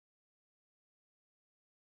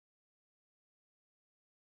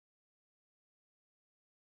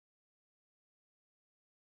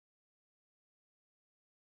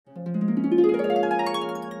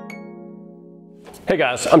Hey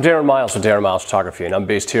guys, I'm Darren Miles with Darren Miles Photography, and I'm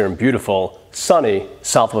based here in beautiful, sunny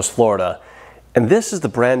Southwest Florida. And this is the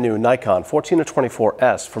brand new Nikon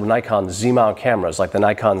 14-24S from Nikon Z-mount cameras like the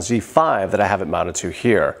Nikon Z5 that I have it mounted to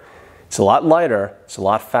here. It's a lot lighter, it's a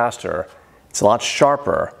lot faster, it's a lot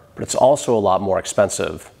sharper, but it's also a lot more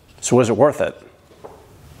expensive. So is it worth it?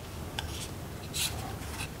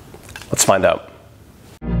 Let's find out.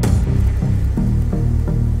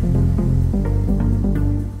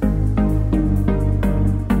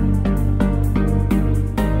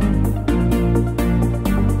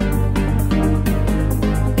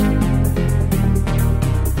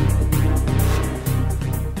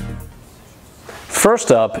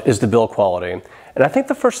 First up is the build quality, and I think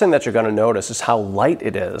the first thing that you're going to notice is how light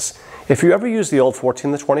it is. If you ever use the old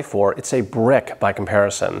 14-24, it's a brick by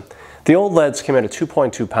comparison. The old LEDs came in at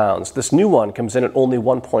 2.2 pounds. This new one comes in at only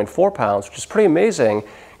 1.4 pounds, which is pretty amazing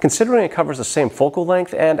considering it covers the same focal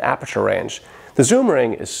length and aperture range. The zoom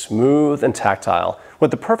ring is smooth and tactile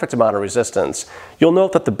with the perfect amount of resistance. You'll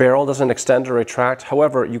note that the barrel doesn't extend or retract,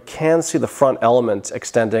 however, you can see the front element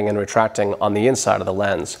extending and retracting on the inside of the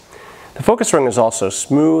lens. The focus ring is also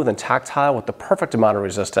smooth and tactile with the perfect amount of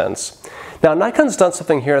resistance. Now, Nikon's done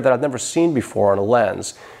something here that I've never seen before on a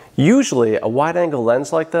lens. Usually, a wide-angle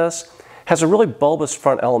lens like this has a really bulbous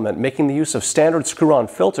front element, making the use of standard screw-on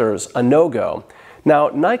filters a no-go. Now,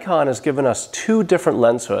 Nikon has given us two different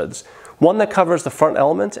lens hoods, one that covers the front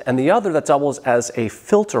element and the other that doubles as a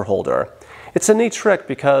filter holder. It's a neat trick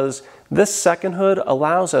because this second hood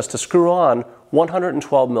allows us to screw on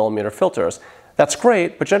 112mm filters. That's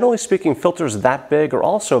great, but generally speaking, filters that big are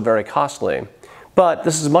also very costly. But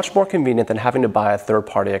this is much more convenient than having to buy a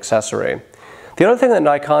third-party accessory. The other thing that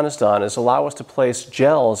Nikon has done is allow us to place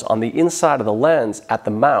gels on the inside of the lens at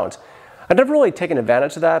the mount. I've never really taken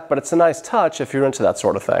advantage of that, but it's a nice touch if you're into that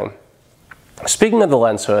sort of thing. Speaking of the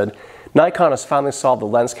lens hood, Nikon has finally solved the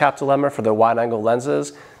lens cap dilemma for their wide-angle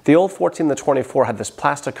lenses. The old 14-24 had this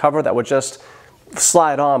plastic cover that would just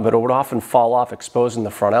slide on, but it would often fall off, exposing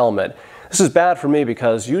the front element. This is bad for me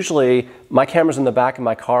because usually my camera's in the back of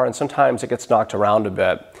my car and sometimes it gets knocked around a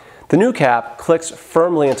bit. The new cap clicks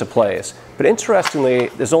firmly into place, but interestingly,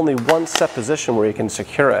 there's only one set position where you can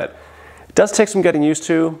secure it. It does take some getting used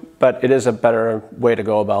to, but it is a better way to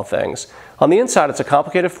go about things. On the inside, it's a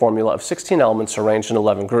complicated formula of 16 elements arranged in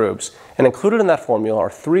 11 groups, and included in that formula are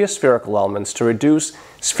 3 spherical elements to reduce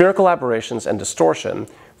spherical aberrations and distortion,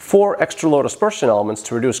 4 extra low dispersion elements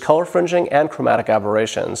to reduce color fringing and chromatic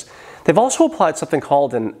aberrations. They've also applied something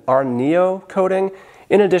called an RNEO coating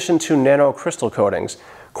in addition to nano crystal coatings.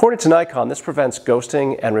 According to Nikon, this prevents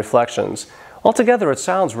ghosting and reflections. Altogether, it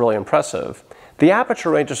sounds really impressive. The aperture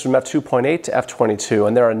ranges from f2.8 to f22,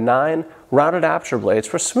 and there are 9 rounded aperture blades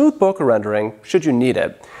for smooth bokeh rendering should you need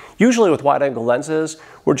it. Usually with wide-angle lenses,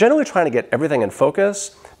 we're generally trying to get everything in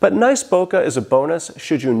focus, but nice bokeh is a bonus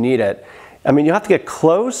should you need it. I mean, you have to get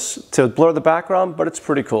close to blur the background, but it's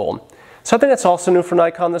pretty cool. Something that's also new for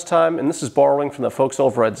Nikon this time, and this is borrowing from the folks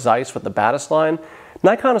over at Zeiss with the Batis line,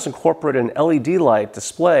 Nikon has incorporated an LED light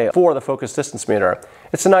display for the focus distance meter.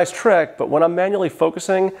 It's a nice trick, but when I'm manually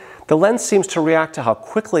focusing, the lens seems to react to how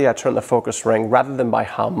quickly I turn the focus ring rather than by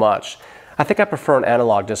how much. I think I prefer an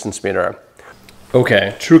analog distance meter.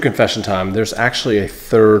 Okay, true confession time. There's actually a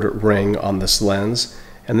third ring on this lens,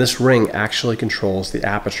 and this ring actually controls the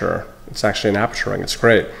aperture. It's actually an aperture ring. It's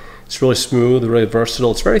great. It's really smooth, really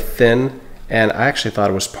versatile. It's very thin, and I actually thought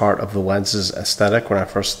it was part of the lens's aesthetic when I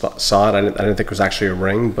first saw it. I didn't think it was actually a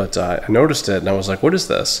ring, but I noticed it, and I was like, what is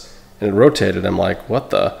this? And it rotated. I'm like, what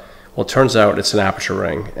the? Well, it turns out it's an aperture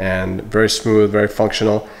ring, and very smooth, very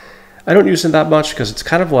functional. I don't use it that much because it's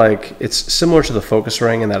kind of like, it's similar to the focus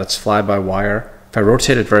ring in that it's fly-by-wire. If I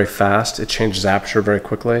rotate it very fast, it changes aperture very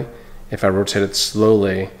quickly. If I rotate it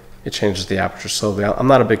slowly, it changes the aperture slowly. I'm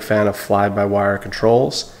not a big fan of fly-by-wire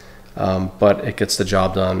controls, but it gets the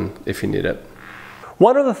job done if you need it.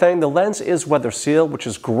 One other thing, the lens is weather sealed, which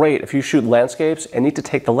is great if you shoot landscapes and need to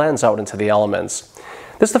take the lens out into the elements.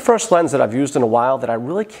 This is the first lens that I've used in a while that I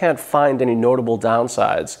really can't find any notable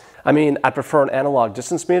downsides. I mean, I prefer an analog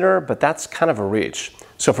distance meter, but that's kind of a reach.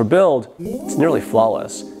 So for build, it's nearly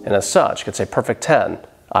flawless, and as such, gets a perfect 10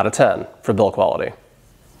 out of 10 for build quality.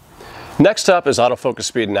 Next up is autofocus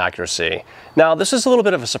speed and accuracy. Now, this is a little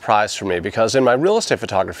bit of a surprise for me because in my real estate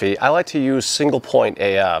photography, I like to use single point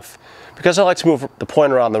AF because I like to move the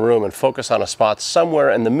pointer around the room and focus on a spot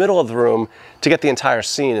somewhere in the middle of the room to get the entire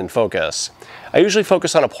scene in focus. I usually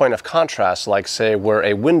focus on a point of contrast, like say where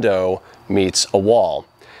a window meets a wall.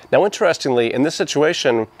 Now, interestingly, in this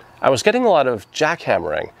situation, I was getting a lot of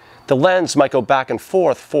jackhammering. The lens might go back and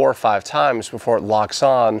forth 4 or 5 times before it locks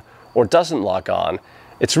on or doesn't lock on.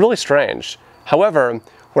 It's really strange. However,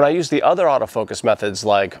 when I use the other autofocus methods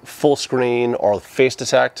like full screen or face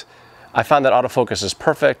detect, I find that autofocus is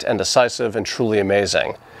perfect and decisive and truly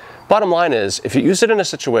amazing. Bottom line is, if you use it in a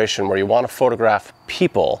situation where you want to photograph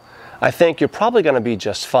people, I think you're probably going to be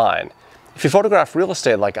just fine. If you photograph real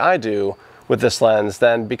estate like I do with this lens,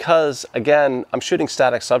 then because, again, I'm shooting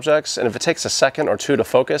static subjects, and if it takes a second or two to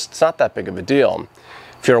focus, it's not that big of a deal.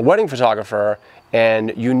 If you're a wedding photographer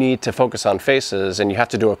and you need to focus on faces and you have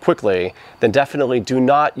to do it quickly, then definitely do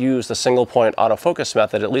not use the single point autofocus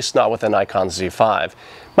method, at least not with the Nikon Z5.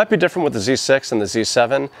 Might be different with the Z6 and the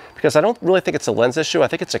Z7 because I don't really think it's a lens issue, I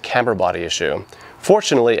think it's a camera body issue.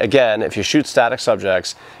 Fortunately, again, if you shoot static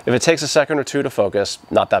subjects, if it takes a second or two to focus,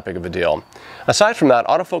 not that big of a deal. Aside from that,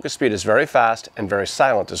 autofocus speed is very fast and very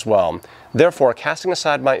silent as well. Therefore, casting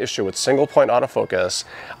aside my issue with single point autofocus,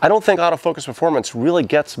 I don't think autofocus performance really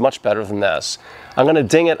gets much better than this. I'm going to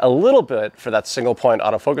ding it a little bit for that single point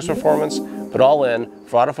autofocus performance, but all in,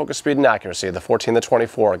 for autofocus speed and accuracy, the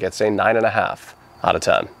 14-24 gets a 9.5 out of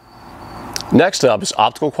 10. Next up is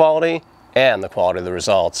optical quality and the quality of the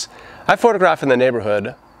results. I photograph in the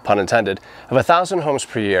neighborhood, pun intended, of 1,000 homes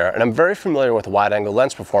per year, and I'm very familiar with wide-angle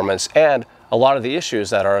lens performance and a lot of the issues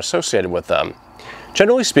that are associated with them.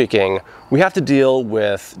 Generally speaking, we have to deal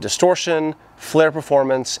with distortion, flare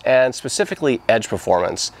performance, and specifically edge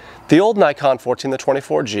performance. The old Nikon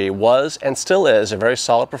 14-24G was and still is a very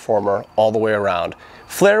solid performer all the way around.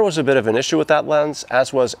 Flare was a bit of an issue with that lens,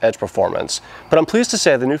 as was edge performance. But I'm pleased to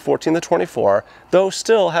say the new 14-24, though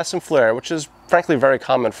still has some flare, which is frankly very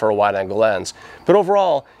common for a wide-angle lens. But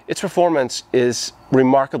overall, its performance is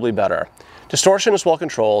remarkably better. Distortion is well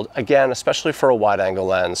controlled, again, especially for a wide-angle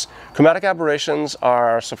lens. Chromatic aberrations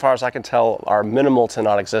are, so far as I can tell, are minimal to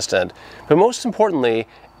non-existent. But most importantly,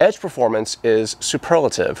 edge performance is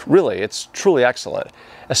superlative. Really, it's truly excellent,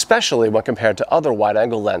 especially when compared to other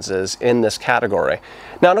wide-angle lenses in this category.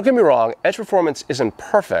 Now, don't get me wrong, edge performance isn't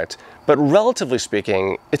perfect, but relatively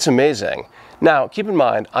speaking, it's amazing. Now, keep in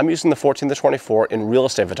mind, I'm using the 14-24 in real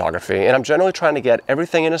estate photography, and I'm generally trying to get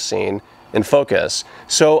everything in a scene in focus.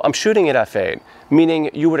 So I'm shooting at f8, meaning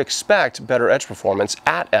you would expect better edge performance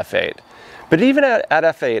at f8. But even at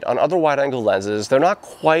f8 on other wide-angle lenses, they're not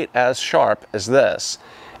quite as sharp as this.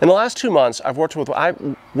 In the last 2 months, I've worked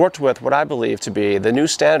with what I believe to be the new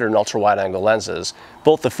standard in ultra-wide-angle lenses.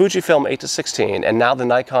 Both the Fujifilm 8-16 and now the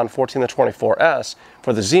Nikon 14-24S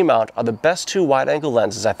for the Z-mount are the best two wide-angle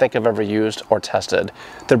lenses I think I've ever used or tested.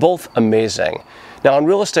 They're both amazing. Now, in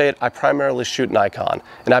real estate, I primarily shoot Nikon,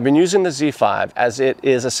 and I've been using the Z5 as it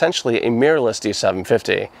is essentially a mirrorless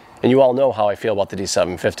D750. And you all know how I feel about the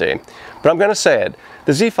D750. But I'm going to say it,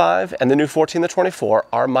 the Z5 and the new 14-24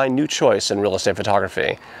 are my new choice in real estate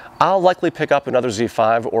photography. I'll likely pick up another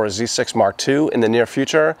Z5 or a Z6 Mark II in the near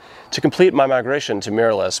future. To complete my migration to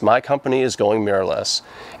mirrorless, my company is going mirrorless.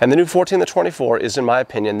 And the new 14-24 is, in my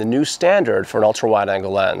opinion, the new standard for an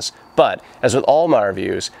ultra-wide-angle lens. But, as with all my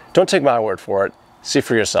reviews, don't take my word for it, see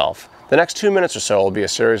for yourself. The next 2 minutes or so will be a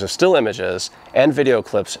series of still images and video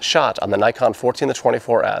clips shot on the Nikon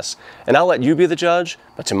 14-24S. And I'll let you be the judge,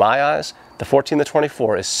 but to my eyes, the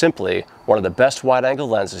 14-24 is simply one of the best wide-angle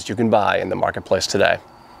lenses you can buy in the marketplace today.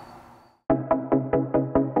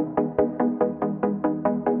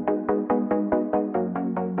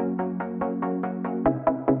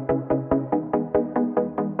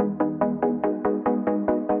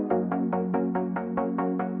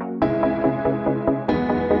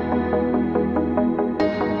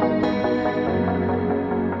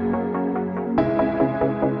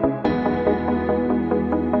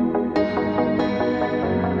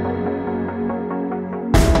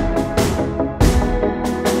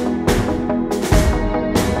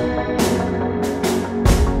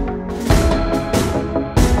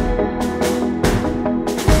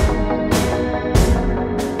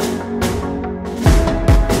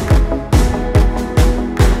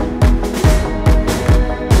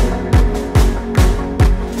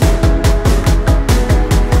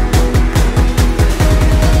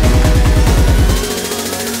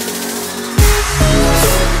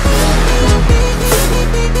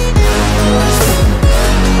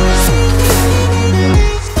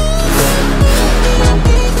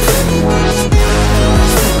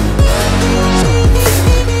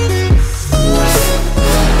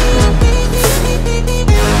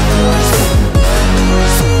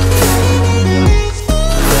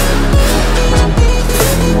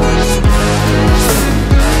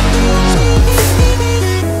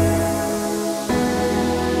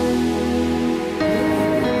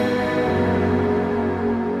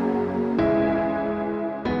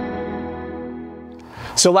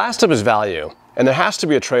 So last up is value. And there has to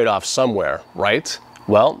be a trade-off somewhere, right?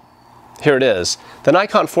 Well, here it is. The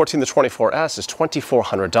Nikon 14-24S is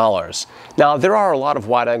 $2,400. Now, there are a lot of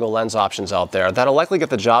wide-angle lens options out there that'll likely get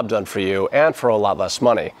the job done for you and for a lot less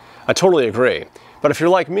money. I totally agree. But if you're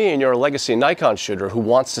like me and you're a legacy Nikon shooter who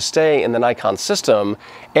wants to stay in the Nikon system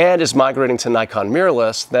and is migrating to Nikon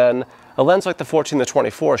mirrorless, then a lens like the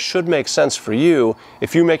 14-24 should make sense for you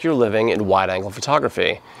if you make your living in wide-angle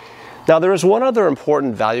photography. Now, there is one other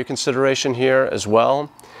important value consideration here as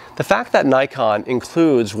well. The fact that Nikon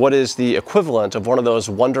includes what is the equivalent of one of those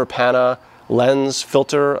Wonder Pana lens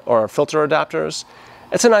filter or filter adapters,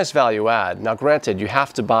 it's a nice value add. Now granted, you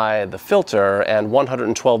have to buy the filter, and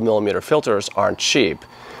 112mm filters aren't cheap.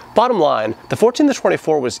 Bottom line, the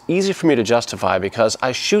 14-24 was easy for me to justify because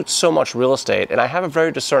I shoot so much real estate and I have a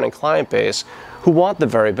very discerning client base who want the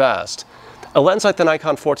very best. A lens like the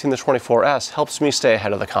Nikon 14-24S helps me stay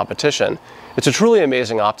ahead of the competition. It's a truly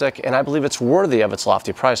amazing optic, and I believe it's worthy of its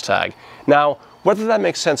lofty price tag. Now, whether that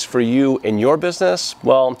makes sense for you in your business,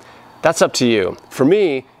 well, that's up to you. For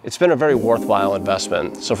me, it's been a very worthwhile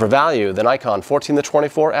investment. So for value, the Nikon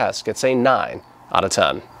 14-24S gets a 9 out of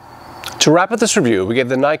 10. To wrap up this review, we gave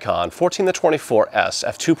the Nikon 14-24S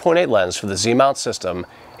f2.8 lens for the Z-mount system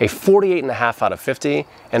a 48.5 out of 50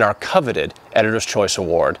 and our coveted Editor's Choice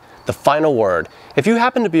Award. The final word: if you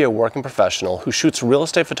happen to be a working professional who shoots real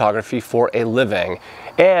estate photography for a living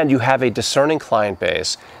and you have a discerning client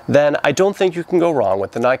base, then I don't think you can go wrong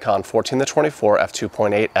with the Nikon 14-24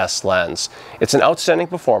 f2.8S lens. It's an outstanding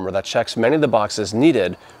performer that checks many of the boxes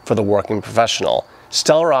needed for the working professional.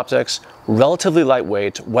 Stellar optics, relatively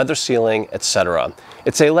lightweight, weather sealing, etc.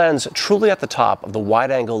 It's a lens truly at the top of the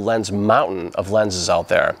wide-angle lens mountain of lenses out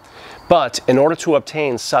there. But in order to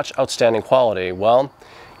obtain such outstanding quality, well,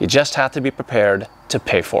 you just have to be prepared to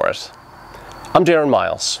pay for it. I'm Darren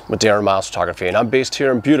Miles with Darren Miles Photography, and I'm based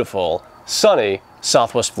here in beautiful, sunny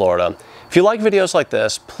Southwest Florida. If you like videos like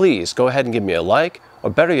this, please go ahead and give me a like, or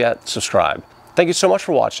better yet, subscribe. Thank you so much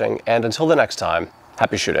for watching, and until the next time,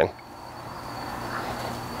 happy shooting.